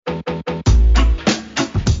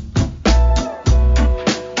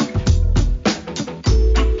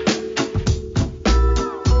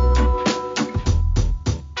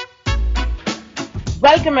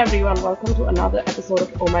Welcome everyone. Welcome to another episode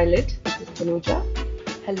of Oh My Lit. This is Tanuja.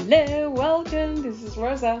 Hello, welcome. This is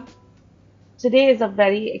Rosa. Today is a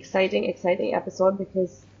very exciting episode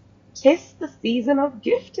because tis the season of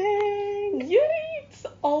gifting. Yay! It's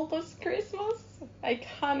almost Christmas. I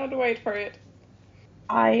cannot wait for it.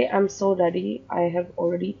 I am so ready. I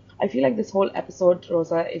feel like this whole episode,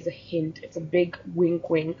 Rosa, is a hint. It's a big wink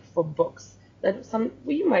for books that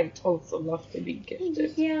we might also love to be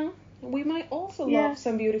gifted. Yeah, we might also Yeah. love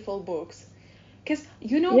some beautiful books. Because,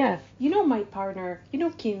 Yeah. my partner,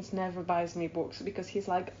 Kins never buys me books because he's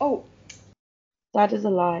like, oh, That is a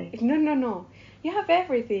lie. no, you have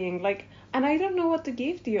everything, like, and I don't know what to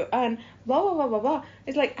give to you, and blah, blah, blah, blah, blah.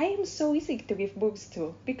 It's like, I am so easy to give books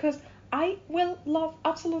to because I will love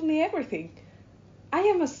absolutely everything. I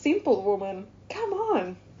am a simple woman. Come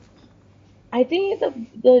on. I think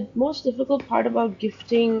the most difficult part about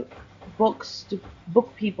gifting books to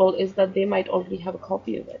book people is that they might already have a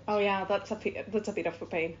copy of it. Oh yeah, that's a bit of a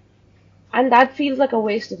pain. And that feels like a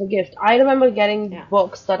waste of a gift. I remember getting Yeah.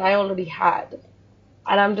 books that I already had.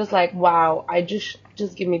 And I'm just like, wow, I just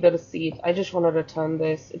give me the receipt. I just want to return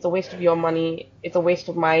this. It's a waste of your money. It's a waste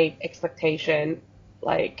of my expectation.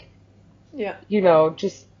 Like, Yeah.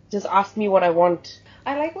 just ask me what I want.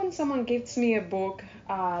 I like when someone gives me a book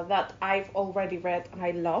that I've already read and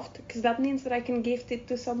I loved, because that means that I can gift it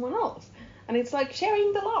to someone else, and it's like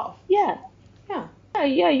sharing the love. Yeah. Yeah.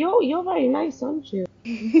 Yeah, you're very nice, aren't you?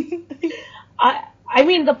 I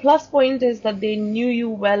mean, the plus point is that they knew you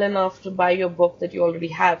well enough to buy your book that you already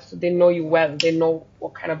have, so they know you well. They know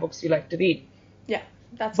what kind of books you like to read. Yeah,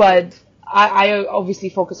 that's But good. I obviously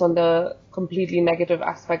focus on the completely negative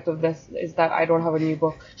aspect of this, is that I don't have a new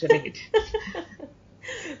book to read.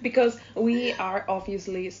 Because we are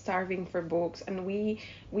obviously starving for books, and we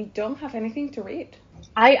don't have anything to read.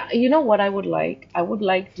 You know what I would like? I would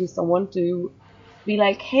like someone to be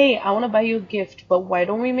like, hey, I want to buy you a gift, but why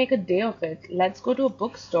don't we make a day of it? Let's go to a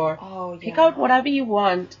bookstore. Oh Pick yeah. out whatever you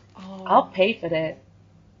want. I'll Oh, pay for it.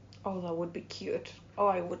 oh, that would be cute. Oh,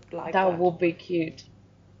 I would like That that. would be cute.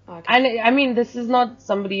 Okay. And I mean, this is not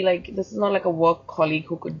like a work colleague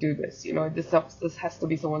who could do this, you know. This has to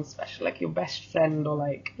be someone special, like your best friend, or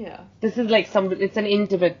like, Yeah. this is like it's an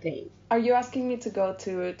intimate thing. Are you asking me to go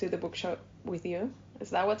to the bookshop with you?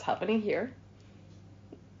 Is that what's happening here?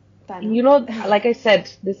 Tana? You know, like I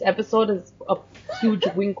said, this episode is a huge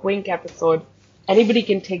wink episode. Anybody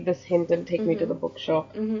can take this hint and take me to the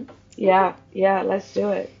bookshop. Mm-hmm. Yeah, let's do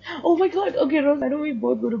it. Oh my God. Okay, Rose, why don't we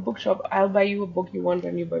both go to bookshop? I'll buy you a book you want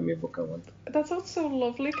and you buy me a book I want. That sounds so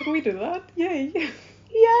lovely. Can we do that? Yay.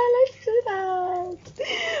 Yeah, let's do that.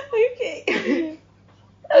 Okay.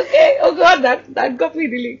 Okay. Oh God, that got me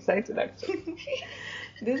really excited actually.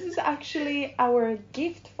 This is actually our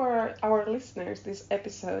gift for our listeners, this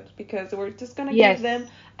episode, because we're just gonna Yes. give them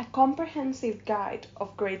a comprehensive guide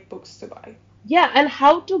of great books to buy. Yeah, and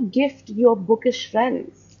how to gift your bookish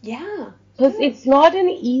friends. Yeah. Because Yeah. it's not an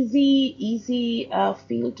easy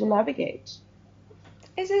field to navigate.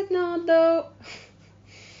 Is it not though?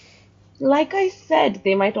 Like I said,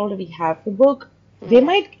 they might already have the book. They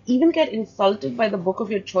might even get insulted by the book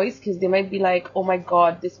of your choice because they might be like, oh my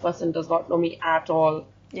God, this person does not know me at all.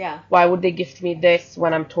 Yeah. Why would they gift me this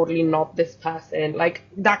when I'm totally not this person? Like,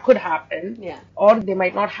 that could happen. Yeah. Or they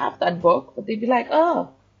might not have that book, but they'd be like, oh,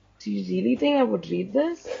 do you really think I would read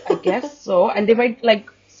this? I guess so. And they might,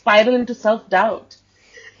 like, spiral into self-doubt.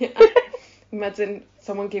 Yeah. Imagine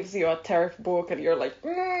someone gives you a tariff book and you're like,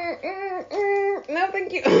 no,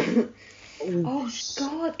 thank you. Oh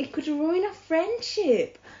God, it could ruin a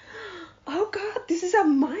friendship. Oh God, this is a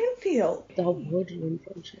minefield. That would ruin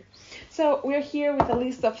friendships. So we're here with a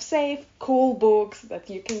list of safe, cool books that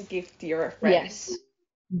you can give to your friends. Yes.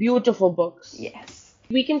 Beautiful books. Yes.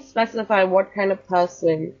 We can specify what kind of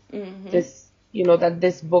person Mm-hmm. that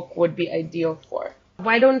this book would be ideal for.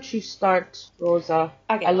 Why don't you start, Rosa?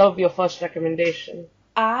 Okay. I love your first recommendation.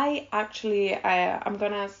 I'm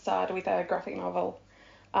gonna start with a graphic novel.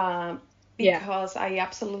 Because I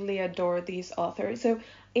absolutely adore this author. So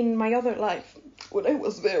in my other life, when I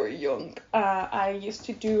was very young, I used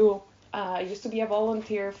to be a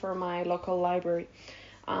volunteer for my local library,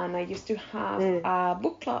 and I used to have a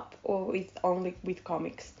book club only with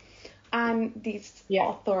comics. And this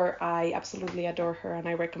author, I absolutely adore her, and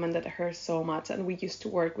I recommended her so much, and we used to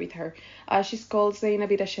work with her. She's called Zaina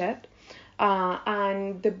Bidashet.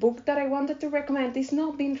 And the book that I wanted to recommend is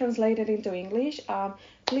not being translated into English.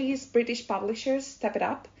 Please, British publishers, step it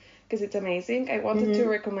up, because it's amazing. I wanted to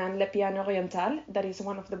recommend Le Piano Oriental. That is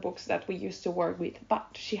one of the books that we used to work with. But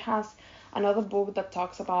she has another book that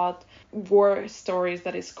talks about war stories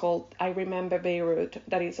that is called I Remember Beirut,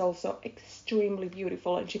 that is also extremely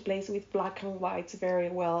beautiful, and she plays with black and whites very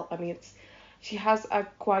well, and she has a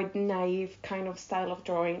quite naive kind of style of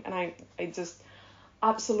drawing, and I just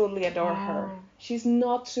absolutely adore her. Wow. She's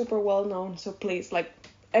not super well known, so please, like,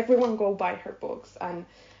 everyone go buy her books and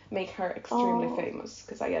make her extremely Oh. famous,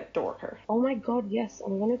 because I adore her. Oh my God, yes,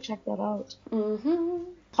 I'm gonna check that out. Mm-hmm.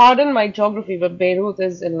 Pardon my geography, but Beirut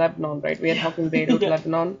is in Lebanon, right? We are talking Beirut, Yeah.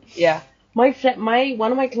 Lebanon. Yeah. My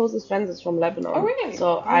one of my closest friends is from Oh, Lebanon, really?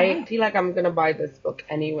 so Oh, I nice. feel like I'm gonna buy this book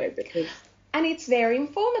anyway because And it's very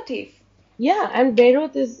informative. yeah, and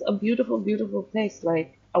Beirut is a beautiful, beautiful place.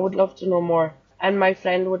 Like I would love to know more. And my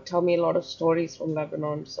friend would tell me a lot of stories from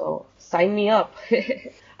Lebanon, so sign me up.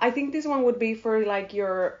 I think this one would be for like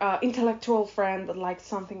your intellectual friend that likes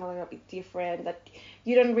something a little bit different, that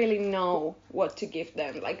you don't really know what to give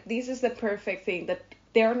them. Like, this is the perfect thing that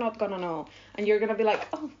they're not gonna know, and you're gonna be like,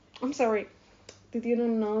 oh, I'm sorry, did you not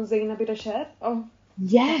know Zaina Bidashet? Oh,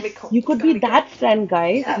 it's gotta Yes, be cool. you It's could gotta be be good. that friend,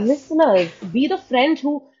 guys. Yes. Listeners, be the friend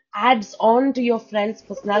who adds on to your friend's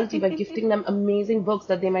personality by gifting them amazing books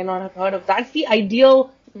that they might not have heard of. That's the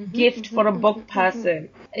ideal gift for a book person.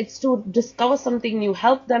 It's to discover something new,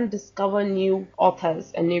 help them discover new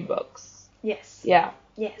authors and new books. Yes. Yeah.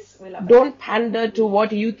 Yes, we love it. Don't pander to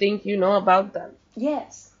what you think you know about them.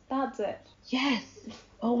 Yes, that's it. Yes.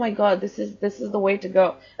 Oh my God, this is the way to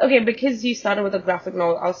go. Okay, because you started with a graphic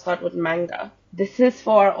novel, I'll start with manga. This is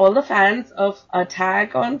for all the fans of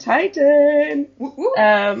Attack on Titan. Woo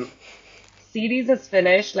woo. Series is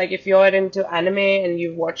finished. Like if you're into anime and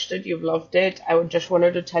you've watched it, you've loved it. I would just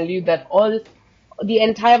wanted to tell you that all the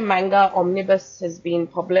entire manga omnibus has been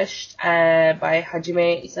published by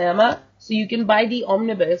Hajime Isayama. So you can buy the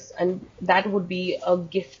omnibus, and that would be a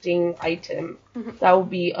gifting item. That would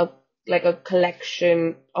be a like a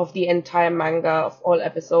collection of the entire manga of all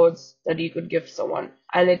episodes that you could give someone.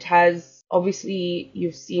 And it has obviously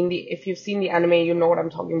if you've seen the anime, you know what I'm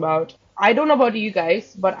talking about. I don't know about you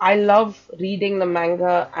guys, but I love reading the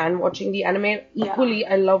manga and watching the anime. Equally,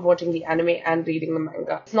 I love watching the anime and reading the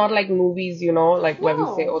manga. It's not like movies, like where we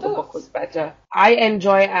say, No, oh, the book was thoughts. better. I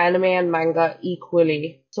enjoy anime and manga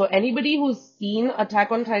equally. So anybody who's seen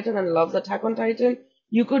Attack on Titan and loves Attack on Titan,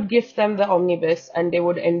 you could gift them the omnibus and they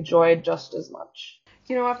would enjoy it just as much.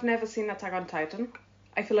 You know, I've never seen Attack on Titan.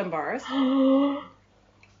 I feel embarrassed. Oh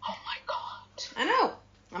my God. I know.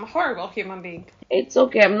 I'm a horrible human being. It's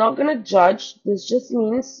okay. I'm not gonna judge. This just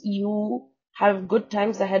means you have good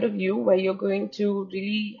times ahead of you where you're going to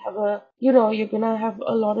really have you're gonna have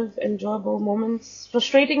a lot of enjoyable moments,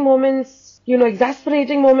 frustrating moments,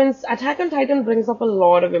 exasperating moments. Attack on Titan brings up a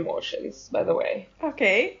lot of emotions, by the way.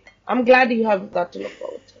 Okay. I'm glad you have that to look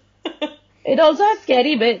forward to. It also has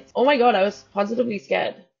scary bits. Oh my God, I was positively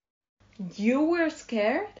scared. You were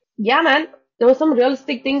scared? Yeah, man. There were some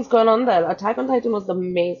realistic things going on there. Attack on Titan was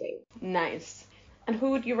amazing. Nice. And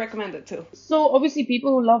who would you recommend it to? So obviously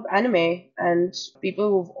people who love anime and people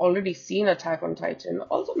who've already seen Attack on Titan,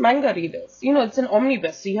 also manga readers. It's an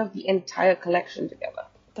omnibus, so you have the entire collection together.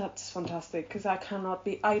 That's fantastic, because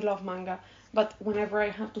I love manga, but whenever I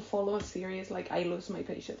have to follow a series, like, I lose my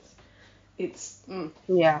patience. It's,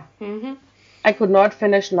 Yeah. Mm-hmm. I could not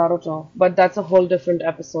finish Naruto, but that's a whole different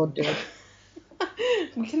episode, dude.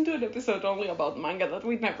 We can do an episode only about manga that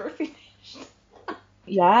we never finished.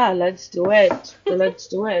 Yeah, let's do it. Let's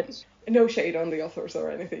do it. No shade on the authors or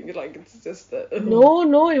anything, like, it's just...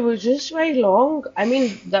 No, it was just very long. I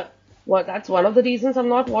mean, that's one of the reasons I'm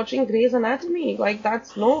not watching Grey's Anatomy. Like,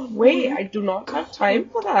 that's no way. I do not have time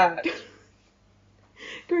for that.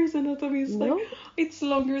 Grey's Anatomy is No. like, it's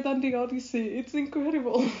longer than the Odyssey. It's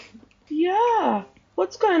incredible. Yeah.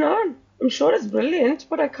 What's going on? I'm sure it's brilliant,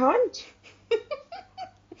 but I can't.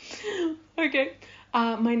 Okay.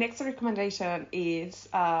 My next recommendation is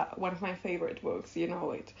one of my favorite books. You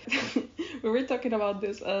know it. We were talking about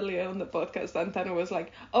this earlier on the podcast, and Tana was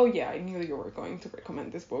like, "Oh yeah, I knew you were going to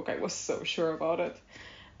recommend this book. I was so sure about it."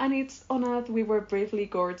 And it's On Earth We Were Bravely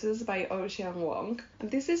Gorgeous by Ocean Wong. And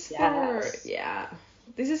this is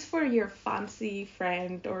this is for your fancy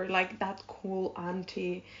friend, or like that cool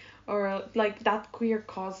auntie, or like that queer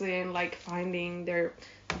cousin, like finding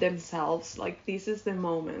themselves. Like, this is the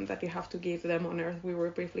moment that you have to give them. On Earth We Were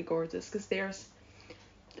Briefly Gorgeous, because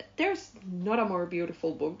there's not a more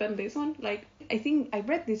beautiful book than this one. Like, I think I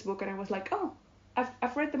read this book and I was like, oh,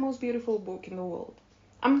 I've read the most beautiful book in the world.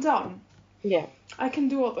 I'm done. Yeah. I can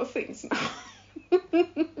do other things now.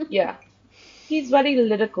 Yeah. He's very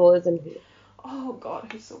lyrical, isn't he? Oh God,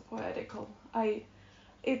 he's so poetical.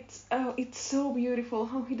 It's so beautiful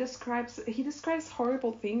how he describes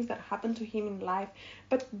horrible things that happen to him in life,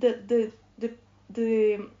 but the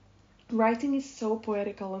writing is so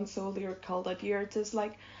poetical and so lyrical that you're just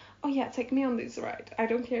like, oh yeah, take me on this ride. I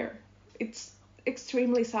don't care. It's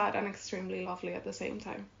extremely sad and extremely lovely at the same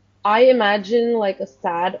time. I imagine like a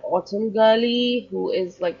sad autumn girly who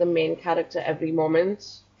is like the main character every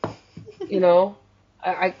moment, you know.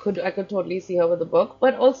 I could totally see her with the book,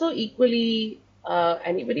 but also equally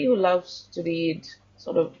anybody who loves to read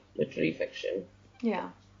sort of literary fiction. Yeah,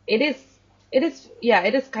 It is yeah,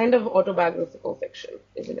 it is kind of autobiographical fiction,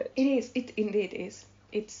 isn't it it? is. It indeed is.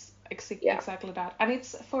 It's Yeah. exactly that, and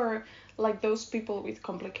it's for like those people with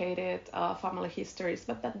complicated family histories,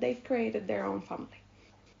 but that they've created their own family.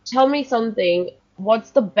 Tell me something. What's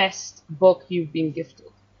the best book you've been gifted?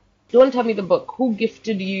 Don't tell me the book. Who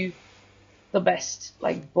gifted you the best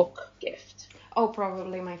like book gift? Oh,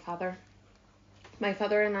 probably my father. My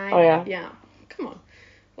father and Oh I, yeah. yeah, come on,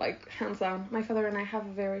 like hands down. My father and I have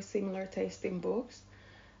a very similar taste in books,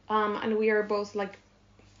 and we are both like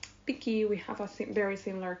picky. We have a very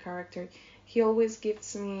similar character. He always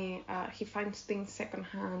gives me. He finds things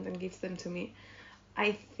secondhand and gives them to me.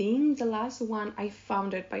 I think the last one I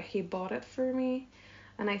found it, but he bought it for me,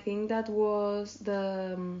 and I think that was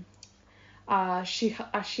the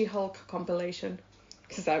She-Hulk compilation,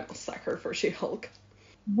 because I'm a sucker for She-Hulk.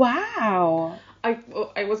 Wow.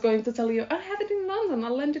 I was going to tell you I have it in London.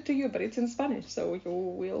 I'll lend it to you, but it's in Spanish, so you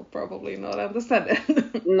will probably not understand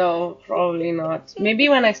it. No, probably not. Maybe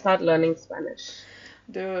when I start learning Spanish.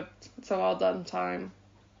 Dude, it's about done time.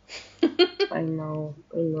 I know,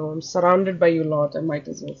 I know. I'm surrounded by you lot. I might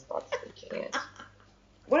as well start speaking it.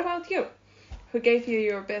 What about you? Who gave you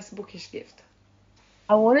your best bookish gift?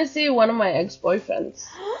 I want to say one of my ex-boyfriends.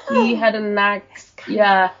 He had a knack, Escalator.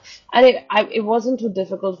 yeah, and it wasn't too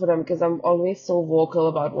difficult for him because I'm always so vocal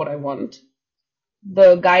about what I want.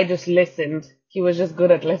 The guy just listened. He was just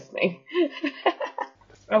good at listening.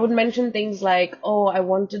 I would mention things like, oh, I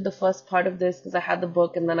wanted the first part of this because I had the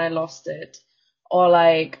book and then I lost it. Or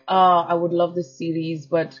like, I would love this series,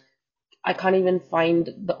 but I can't even find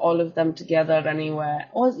all of them together anywhere.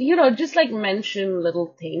 Or, just like mention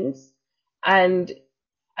little things. And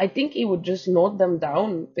I think he would just note them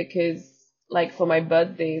down because like for my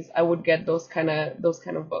birthdays, I would get those kind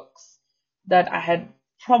of books that I had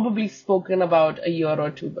probably spoken about a year or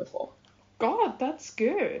two before. God, that's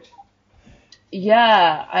good.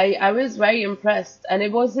 Yeah, I was very impressed. And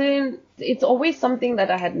it's always something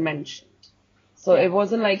that I had mentioned. So Yeah. it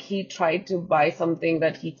wasn't like he tried to buy something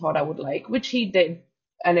that he thought I would like, which he did,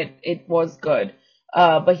 and it was good.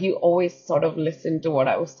 But he always sort of listened to what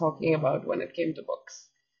I was talking about when it came to books.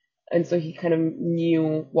 And so he kind of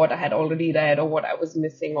knew what I had already read or what I was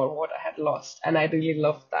missing or what I had lost. And I really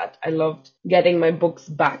loved that. I loved getting my books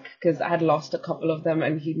back because I had lost a couple of them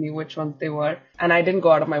and he knew which ones they were. And I didn't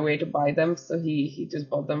go out of my way to buy them, so he just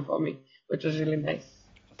bought them for me, which was really nice.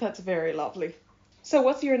 That's very lovely. So,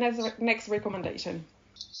 what's your next recommendation?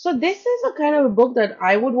 So this is a kind of a book that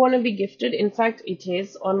I would want to be gifted. In fact, it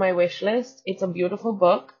is on my wish list. It's a beautiful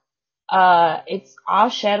book. It's Our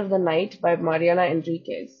Share of the Night by Mariana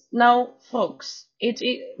Enriquez. Now, folks,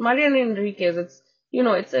 Mariana Enriquez.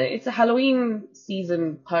 It's a Halloween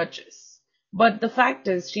season purchase. But the fact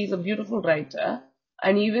is, she's a beautiful writer,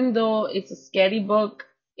 and even though it's a scary book,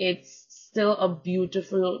 it's still a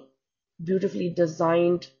beautifully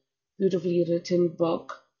designed, beautifully written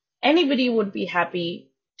book. Anybody would be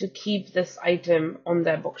happy to keep this item on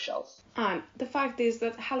their bookshelf. And the fact is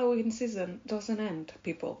that Halloween season doesn't end,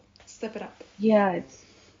 people. Step it up. Yeah,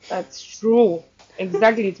 that's true.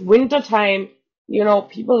 Exactly. It's winter time.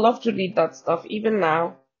 People love to read that stuff even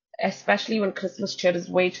now, especially when Christmas cheer is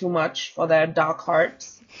way too much for their dark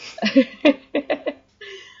hearts.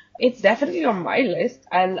 It's definitely on my list,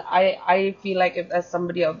 and I feel like if there's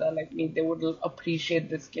somebody out there like me, they would appreciate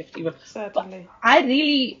this gift even. But Certainly. I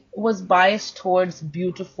really was biased towards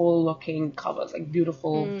beautiful looking covers, like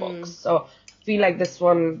beautiful books. Mm, So I feel like this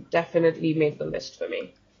one definitely made the list for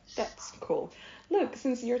me. that's cool. Look,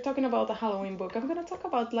 since you're talking about the Halloween book, I'm gonna talk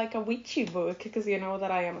about like a witchy book because you know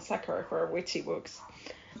that I am a sucker for witchy books.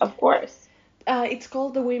 Of course. It's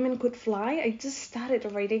called The Women Could Fly. I just started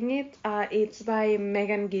reading it. It's by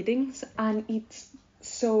Megan Giddings, and it's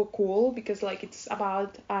so cool because like it's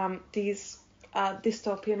about this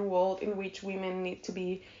dystopian world in which women need to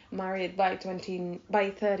be married by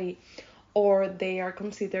 30, or they are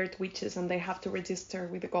considered witches and they have to register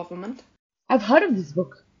with the government. I've heard of this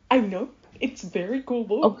book. I know it's a very cool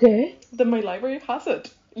book. Okay. That my library has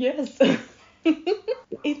it. Yes.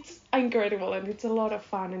 It's incredible and it's a lot of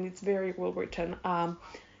fun and it's very well written.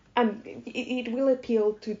 And it will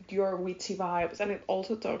appeal to your witchy vibes, and it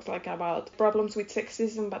also talks like about problems with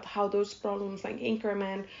sexism, but how those problems like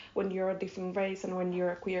increment when you're a different race and when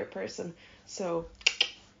you're a queer person. So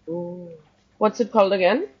Ooh. What's it called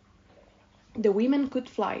again? The Women Could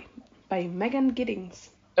Fly by Megan Giddings.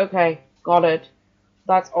 Okay, got it.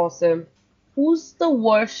 That's awesome. Who's the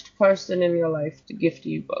worst person in your life to gift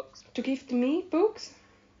you books? To gift me books?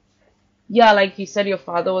 Yeah, like you said, your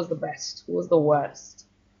father was the best. Who was the worst?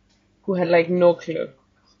 Who had like no clue?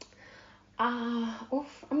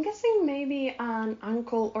 I'm guessing maybe an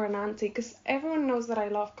uncle or an auntie, because everyone knows that I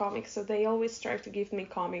love comics, so they always try to give me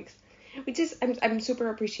comics, which is I'm super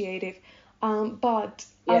appreciative. But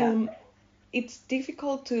Yeah. it's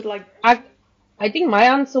difficult to like. I I think my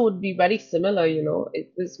answer would be very similar, you know.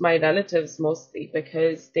 It was my relatives mostly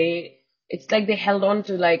because it's like they held on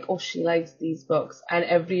to like, oh, she likes these books. And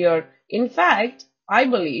every year, in fact, I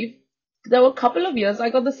believe there were a couple of years I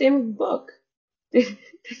got the same book. They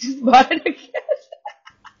just bought it again.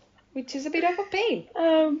 Which is a bit of a pain.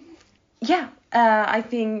 Um, Yeah, I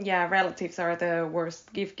think relatives are the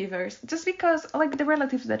worst gift givers, just because like the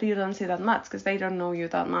relatives that you don't see that much, because they don't know you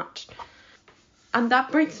that much. And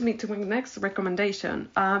that brings me to my next recommendation,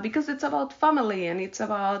 because it's about family and it's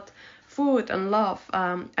about food and love,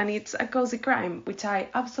 and it's a cozy crime, which I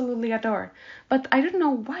absolutely adore. But I don't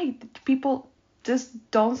know why people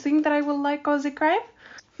just don't think that I will like cozy crime.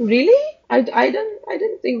 really? I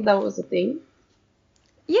didn't think that was a thing.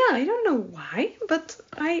 Yeah, I don't know why, but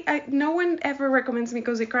I no one ever recommends me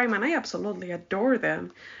cozy crime, and I absolutely adore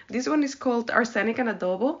them. This one is called Arsenic and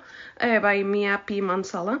Adobo, by Mia P.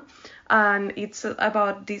 Mansala, and it's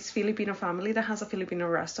about this Filipino family that has a Filipino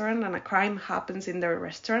restaurant, and a crime happens in their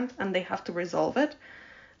restaurant, and they have to resolve it.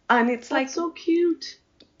 And it's That's like so cute.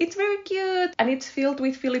 it's very cute, and it's filled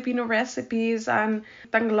with Filipino recipes and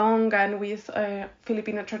tanglong and with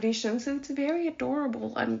Filipino traditions. So it's very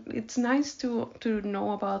adorable, and it's nice to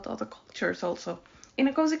know about other cultures also in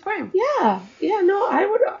a cozy crime. Yeah, yeah, no, I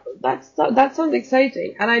would. That sounds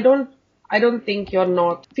exciting, and I don't think you're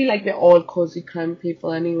not. I feel like we're all cozy crime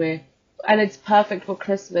people anyway, and it's perfect for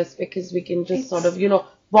Christmas because we can just sort It's of, you know,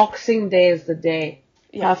 Boxing Day is the day,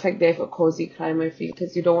 yeah, perfect day for cozy crime. I feel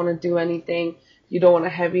because you don't want to do anything, you don't want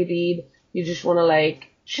a heavy read, you just want to like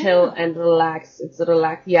chill yeah. and relax. It's a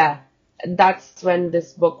relax, yeah. That's when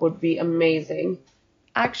this book would be amazing.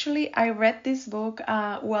 Actually, I read this book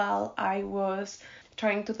while I was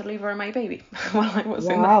trying to deliver my baby while I was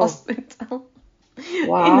in the Wow, hospital in a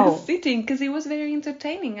wow. sitting, because it was very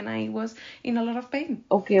entertaining and I was in a lot of pain.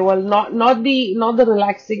 Okay, well, not the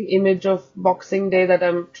relaxing image of Boxing Day that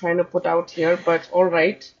I'm trying to put out here, but all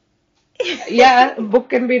right. Yeah, a book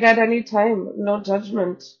can be read anytime, no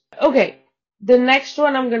judgment. Okay, the next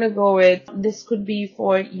one I'm gonna go with. This could be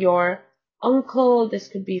for your uncle, this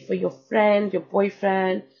could be for your friend, your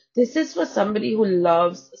boyfriend. This is for somebody who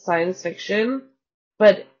loves science fiction,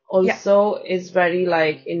 but Yeah. also is very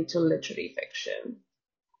like into literary fiction.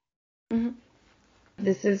 Hmm.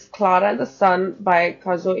 This is Clara and the Sun by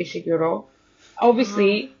Kazuo Ishiguro. Uh,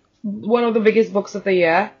 Obviously, one of the biggest books of the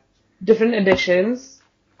year. Different editions,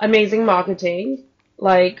 amazing marketing,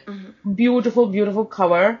 like mhm. beautiful, beautiful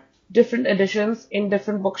cover, different editions in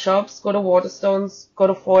different bookshops. Go to Waterstones, go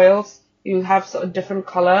to Foils. You have a different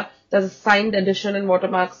color. There's a signed edition in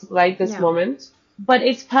Watermarks right this Yeah. moment. But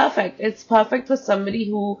it's perfect. It's perfect for somebody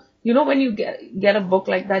who, you know, when you get a book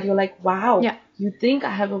like that, you're like, wow, Yeah. you think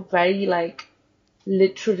I have a very like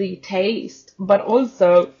literary taste, but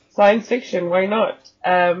also science fiction. Why not?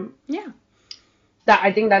 Yeah. That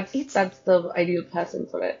I think It's that's the ideal person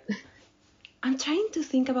for it. I'm trying to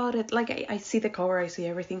think about it. Like I see the cover, I see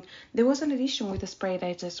everything. There was an edition with the sprayed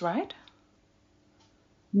edges, right?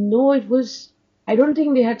 No, it was. I don't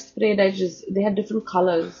think they had sprayed edges. They had different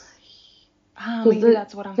colors. Maybe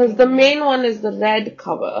that's what I'm Because the thinking of. main one is the red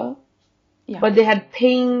cover, Yeah. but they had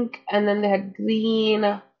pink and then they had green.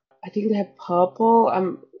 I think they had purple.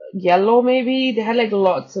 Yellow maybe. They had like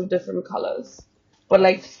lots of different colors, but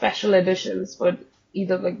like special editions for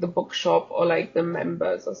either like the bookshop or like the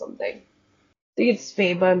members or something. I think it's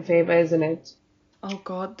Faber and Faber, isn't it? Oh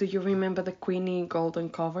God, do you remember the Queenie golden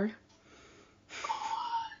cover?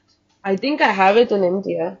 I think I have it in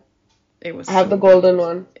India. It was I have the so golden gorgeous.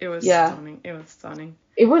 one. It was Yeah. stunning. It was stunning.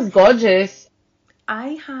 It was gorgeous. I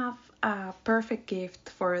have a perfect gift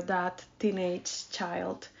for that teenage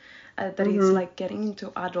child. that is like getting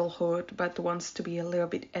into adulthood but wants to be a little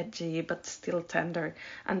bit edgy but still tender.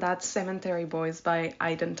 And that's Cemetery Boys by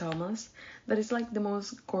Aidan Thomas. That is like the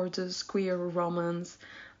most gorgeous queer romance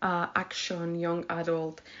action young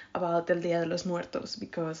adult about El Día de los Muertos,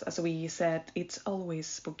 because as we said, it's always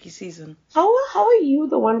spooky season. How are you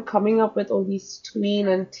the one coming up with all these tween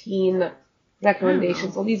and teen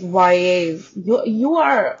recommendations, all these YAs? You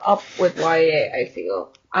are up with YA, I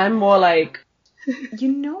feel. I'm more like,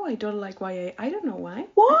 You know I don't like YA. I don't know why.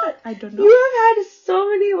 what? I don't know. You have had so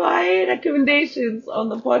many YA recommendations on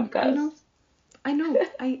the podcast. I know.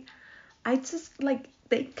 I just like,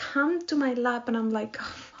 they come to my lap and I'm like,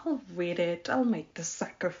 oh, I'll read it. I'll make the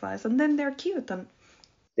sacrifice, and then they're cute and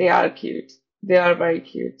They are cute. They are very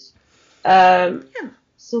cute. yeah.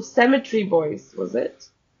 So Cemetery Boys, was it?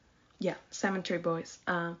 Yeah, Cemetery Boys.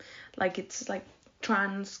 Like it's like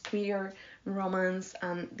trans, queer, romance,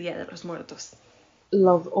 and Dia de los Muertos.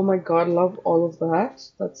 Love, oh my God, love all of that.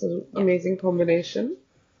 That's an Yeah. amazing combination.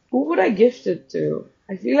 Who would I gift it to?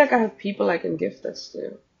 I feel like I have people I can gift this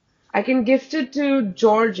to. I can gift it to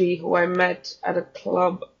Georgie, who I met at a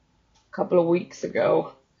club a couple of weeks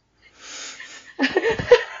ago.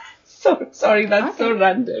 So sorry, that's so Okay.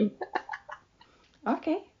 random.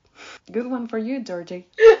 Okay. Good one for you, Georgie.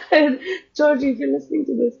 Georgie, if you're listening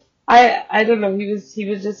to this, I don't know. He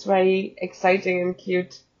was just very exciting and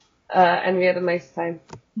cute, and we had a nice time.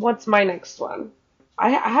 What's my next one? I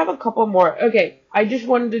have a couple more. Okay, I just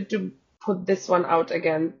wanted to put this one out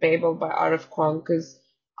again, Babel by R.F. Kuang, because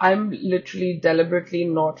I'm literally deliberately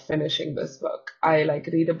not finishing this book. I like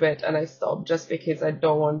read a bit and I stop just because I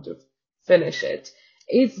don't want to finish it.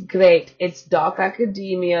 It's great. It's dark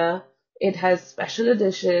academia. It has special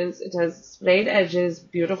editions. It has sprayed edges,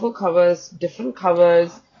 beautiful covers, different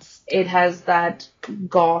covers. It has that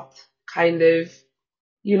goth kind of,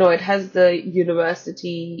 it has the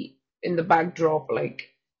university in the backdrop. Like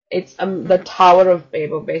it's the Tower of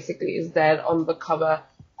Babel basically is there on the cover,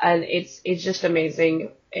 and it's just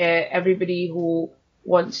amazing. Everybody who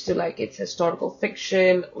wants to like it's historical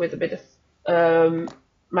fiction with a bit of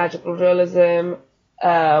magical realism,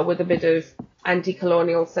 with a bit of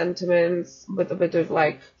anti-colonial sentiments, with a bit of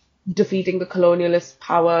like defeating the colonialist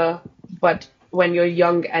power, but when you're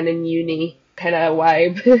young and in uni kind of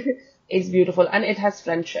vibe. It's beautiful, and it has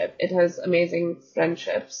friendship. It has amazing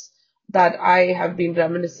friendships that I have been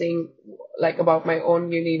reminiscing like about my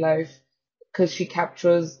own uni life because she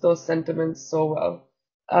captures those sentiments so well.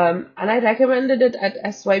 And I recommended it at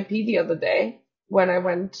SYP the other day when I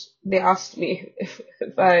went. They asked me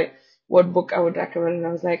if I what book I would recommend, and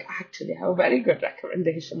I was like, actually, I have a very good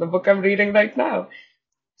recommendation. The book I'm reading right now.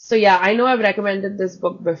 So yeah, I know I've recommended this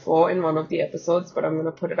book before in one of the episodes, but I'm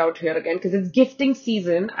gonna put it out here again because it's gifting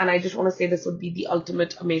season, and I just want to say this would be the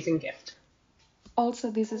ultimate amazing gift. Also,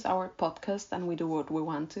 this is our podcast and we do what we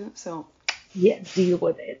want to, so Yeah, deal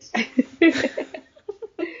with it.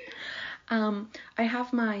 I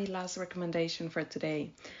have my last recommendation for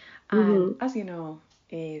today, and as you know,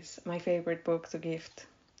 is my favorite book to gift.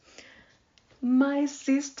 My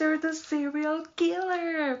Sister the Serial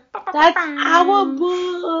Killer. That's our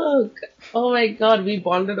book. Oh my God, we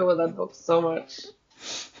bonded over that book so much.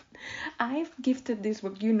 I've gifted this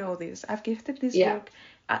book, you know this. I've gifted this Yeah. book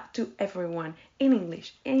to everyone in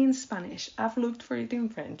English, in Spanish. I've looked for it in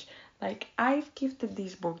French. Like, I've gifted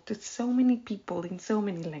this book to so many people in so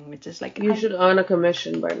many languages. Like, You should earn a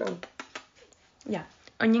commission by now. Yeah.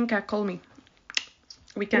 Onyinka, call me.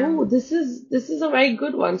 We Oh, can. this is a very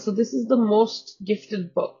good one. So this is the most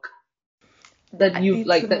gifted book that you It's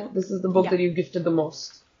like. the That this is the book yeah. that you gifted the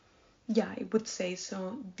most. Yeah, I would say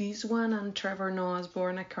so. This one and Trevor Noah's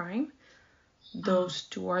Born a Crime. Those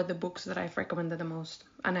two are the books that I've recommended the most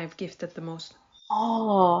and I've gifted the most.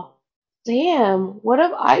 Oh, damn. What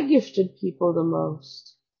have I gifted people the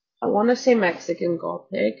most? I want to say Mexican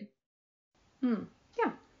Gothic.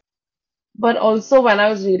 Yeah. But also, when I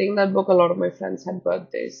was reading that book, a lot of my friends had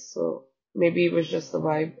birthdays, so maybe it was just the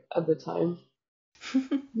vibe at the time.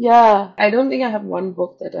 Yeah, I don't think I have one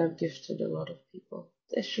book that I've gifted a lot of people.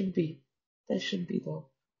 There should be. There should be, though.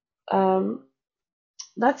 Um,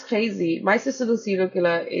 that's crazy. My Sister the Serial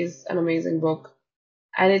Killer is an amazing book.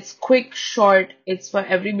 And it's quick, short. It's for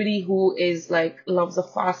everybody who is like loves a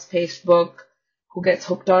fast-paced book, who gets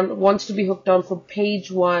hooked on, wants to be hooked on from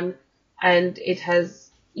page one, and it has,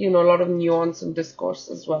 a lot of nuance and discourse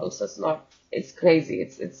as well. So it's crazy.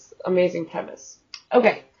 It's amazing premise.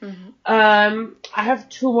 Okay. I have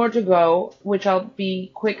two more to go, which I'll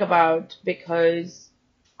be quick about because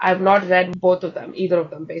I've not read both of them, either of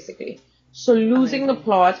them, basically. So losing the Amazing.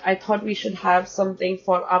 plot, I thought we should have something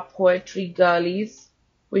for our poetry girlies.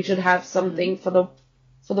 We should have something for the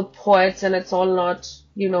for the poets, and it's all not,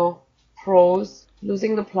 prose.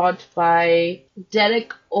 Losing the Plot by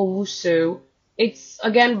Derek Owusu. It's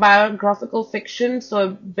again biographical fiction, so a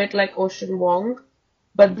bit like Ocean Wong,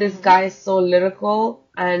 but this Mm-hmm. guy is so lyrical,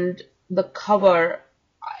 and the cover,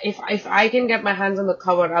 if I can get my hands on the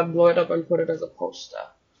cover, I'll blow it up and put it as a poster.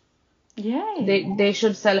 Yay. They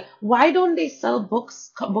should sell it. Why don't they sell book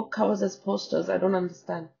covers as posters? I don't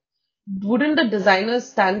understand. Wouldn't the designers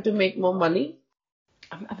stand to make more money?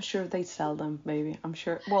 I'm sure they sell them, maybe. I'm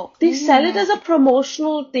sure. Well, They maybe sell it as not. a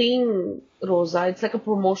promotional thing, Rosa. It's like a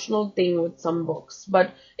promotional thing with some books.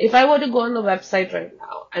 But if I were to go on the website right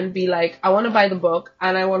now and be like, I want to buy the book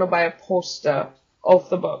and I want to buy a poster of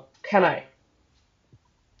the book, can I?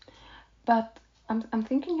 But I'm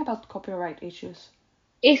thinking about copyright issues.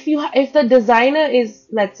 If the designer is,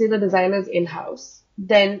 let's say the designer is in-house,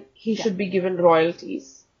 then he Yeah. should be given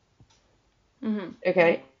royalties. Mm-hmm.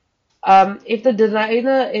 Okay? If the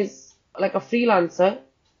designer is like a freelancer,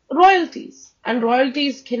 royalties. And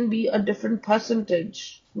royalties can be a different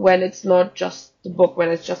percentage when it's not just the book, when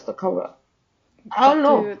it's just the cover. I don't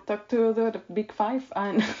know. Talk to the big five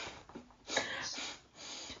and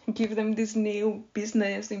give them this new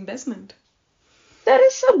business investment. There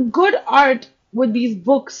is some good art with these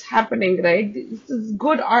books happening, right? This is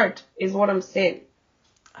good art, is what I'm saying.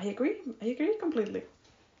 I agree. I agree completely.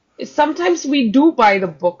 Sometimes we do buy the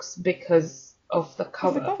books because of the Of the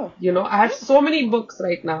cover. cover. I have Yeah. so many books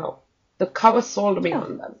right now. The cover sold me Yeah.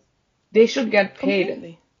 on them. They should get paid.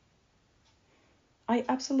 Completely. I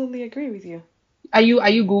absolutely agree with you. Are you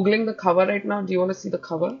Googling the cover right now? Do you want to see the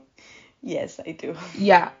cover? Yes, I do.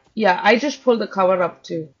 Yeah, yeah, I just pulled the cover up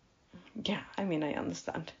too. Yeah, I mean, I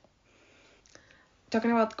understand.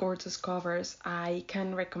 Talking about gorgeous covers, I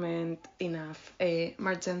can recommend enough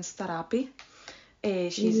Marjane Starapi.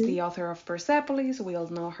 She's Hmm. the author of Persepolis, we all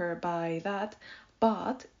know her by that.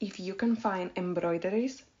 But if you can find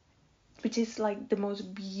Embroideries, which is like the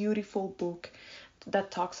most beautiful book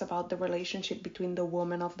that talks about the relationship between the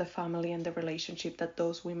woman of the family and the relationship that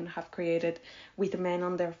those women have created with men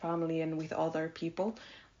on their family and with other people,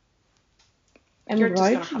 you're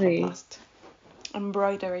just gonna have a Embroidery. blast.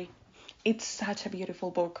 Embroidery. It's such a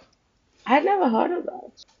beautiful book. I'd never heard of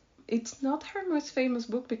that. It's not her most famous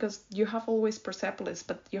book because you have always Persepolis,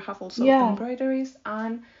 but you have also Yeah, Embroideries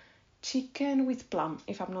and Chicken with Plum,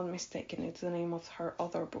 if I'm not mistaken. It's the name of her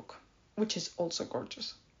other book, which is also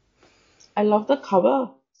gorgeous. I love the cover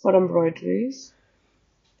for embroideries.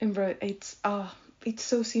 It's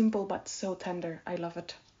so simple but so tender. I love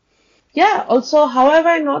it. Yeah, also, how have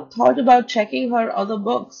I not thought about checking her other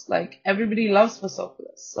books? Like, everybody loves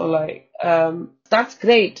Persepolis. So, like, that's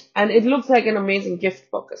great. And it looks like an amazing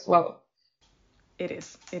gift book as well. It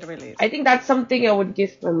is. It really I is. think that's something I would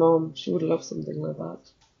gift my mom. She would love something like that.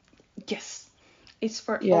 Yes. It's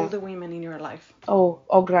for all Yeah. the women in your life. Oh,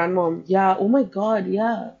 grandmom. Yeah. Oh my God.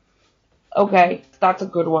 Yeah. Mm-hmm. Okay, that's a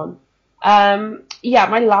good one. Yeah,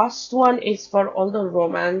 my last one is for all the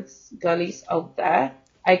romance girlies out there.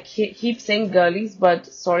 I keep saying girlies, but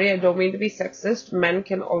sorry, I don't mean to be sexist. Men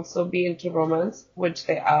can also be into romance, which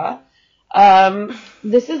they are.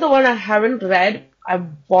 This is the one I haven't read. I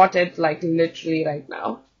bought it like literally right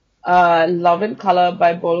now. Love in Color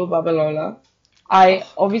by Bolu Babalola. I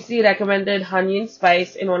Oh, obviously recommended Honey and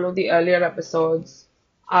Spice in one of the earlier episodes.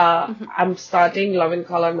 mm-hmm. I'm starting Love in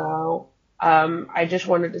Color now. I just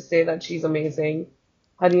wanted to say that she's amazing.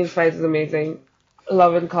 Honey and Spice is amazing.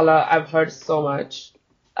 Love in Color, I've heard so much.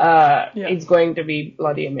 Yeah. It's going to be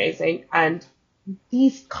bloody amazing. And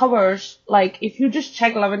these covers, like if you just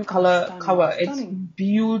check Love in Oh, Color stunning. cover, it's Stunning.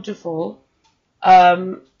 beautiful.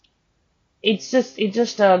 Um, it's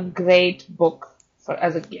just a great book for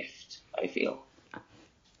as a gift, I feel.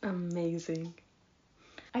 Amazing.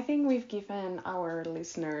 I think we've given our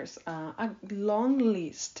listeners a long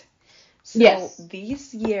list. So Yes.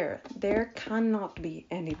 this year, there cannot be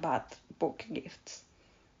any bad book gifts.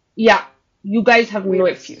 Yeah. You guys have We no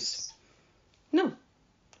refuse. excuse. No,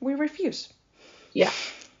 we refuse. Yeah.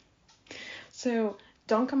 So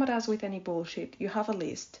don't come at us with any bullshit. You have a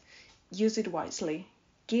list. Use it wisely.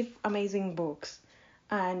 Give amazing books.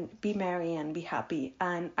 And be merry and be happy.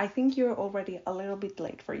 And I think you're already a little bit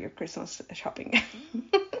late for your Christmas shopping.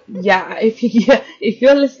 Yeah, if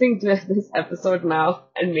you're listening to this episode now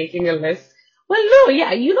and making a list, well, no,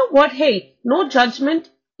 yeah, you know what? Hey, no judgment.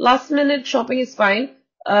 Last minute shopping is fine.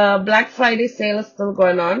 Black Friday sale is still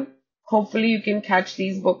going on. Hopefully, you can catch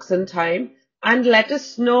these books in time and let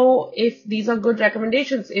us know if these are good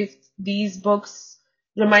recommendations. If these books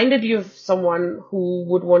reminded you of someone who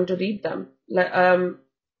would want to read them,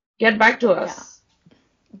 get back to Yeah. us.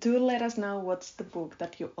 do let us know what's the book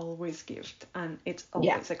that you always gift, and it's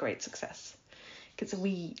Yeah. always a great success because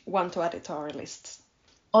we want to add it to our lists.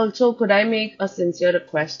 Also, could I make a sincere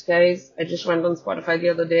request, guys? I just went on Spotify the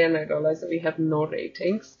other day and I realized that we have no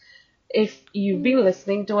ratings. If you've been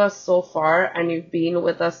listening to us so far and you've been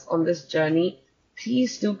with us on this journey,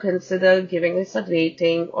 please do consider giving us a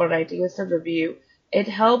rating or writing us a review. It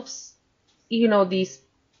helps, these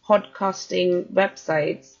podcasting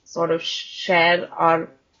websites sort of share our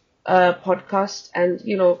podcast and,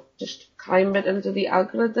 just climb it into the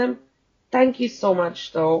algorithm. Thank you so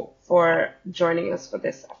much, though, for joining us for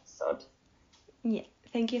this episode. Yeah,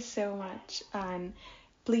 thank you so much. And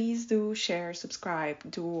please do share, subscribe,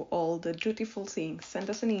 do all the dutiful things. Send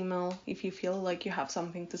us an email if you feel like you have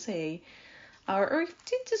something to say. Or if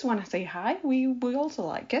you just want to say hi, we also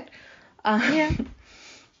like it. Yeah.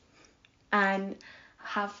 And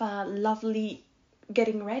have a lovely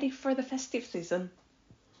getting ready for the festive season.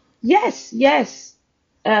 Yes, yes.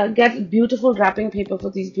 Get beautiful wrapping paper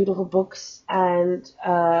for these beautiful books and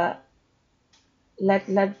let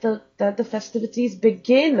the festivities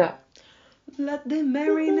begin. Let the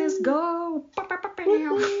merriness go.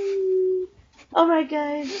 Woohoo. All right,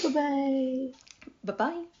 guys. Bye bye. Bye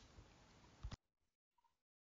bye.